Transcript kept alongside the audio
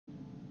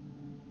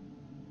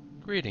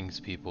Greetings,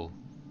 people.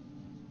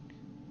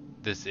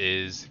 This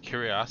is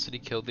Curiosity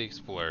Killed the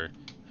Explorer,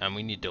 and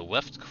we need to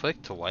left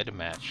click to light a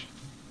match.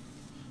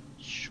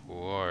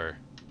 Sure.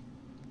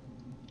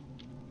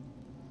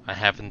 I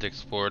haven't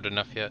explored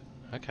enough yet?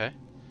 Okay.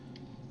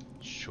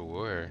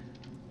 Sure.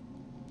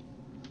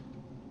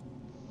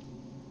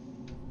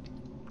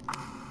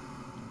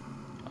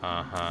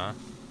 Uh-huh.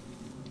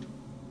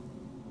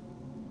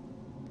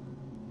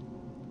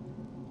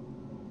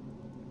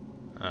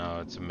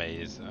 Oh, it's a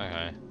maze.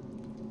 Okay.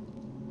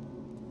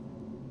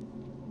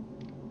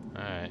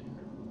 Alright.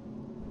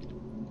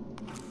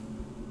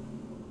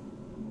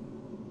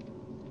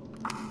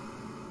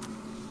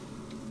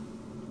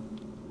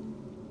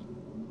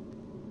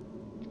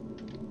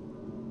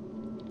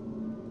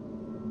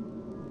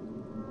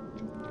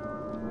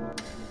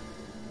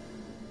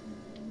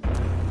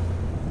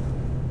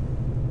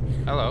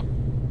 Hello.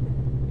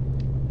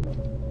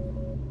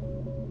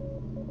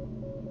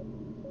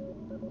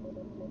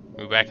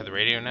 We back at the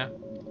radio now?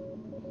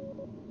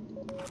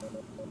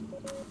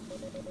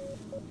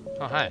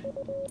 Oh, hi.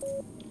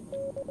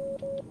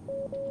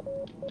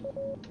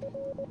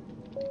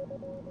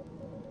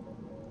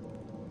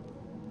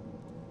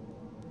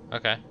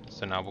 Okay,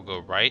 so now we'll go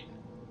right.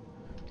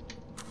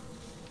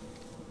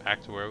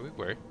 Back to where we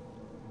were.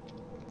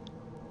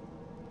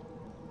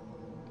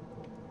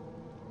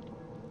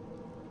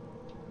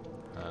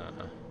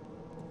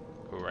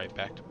 Go right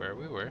back to where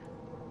we were.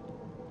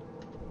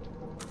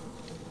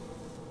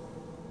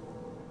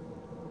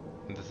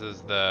 This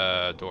is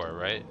the door,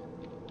 right?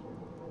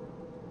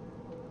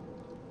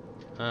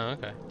 Oh,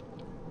 okay.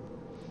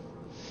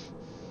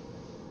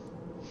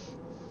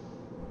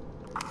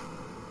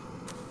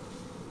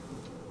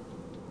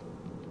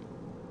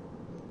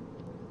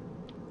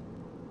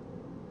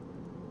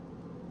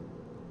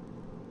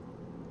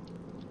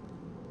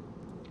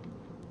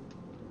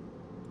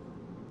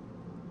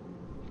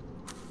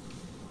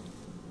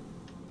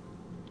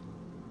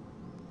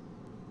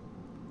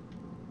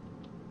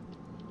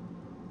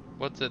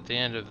 What's at the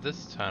end of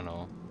this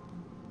tunnel?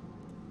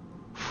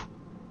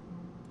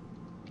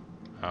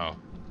 Oh.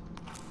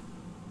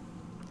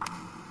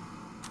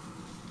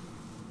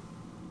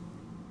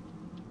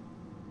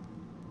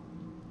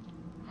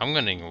 I'm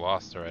getting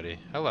lost already.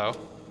 Hello. Is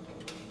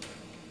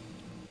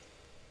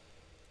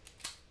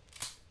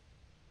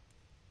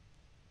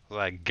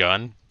that a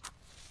gun?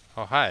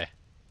 Oh, hi.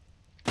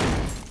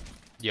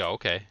 Yo,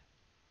 okay.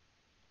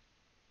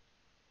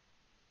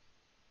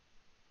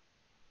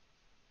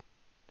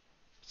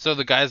 So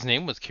the guy's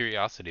name was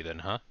Curiosity then,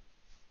 huh?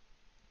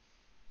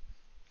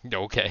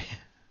 Okay.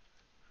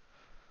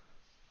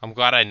 I'm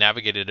glad I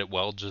navigated it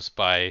well just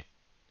by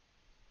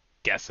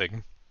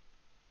guessing.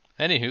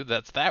 Anywho,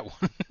 that's that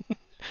one.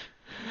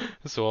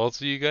 So I'll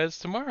see you guys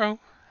tomorrow.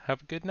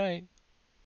 Have a good night.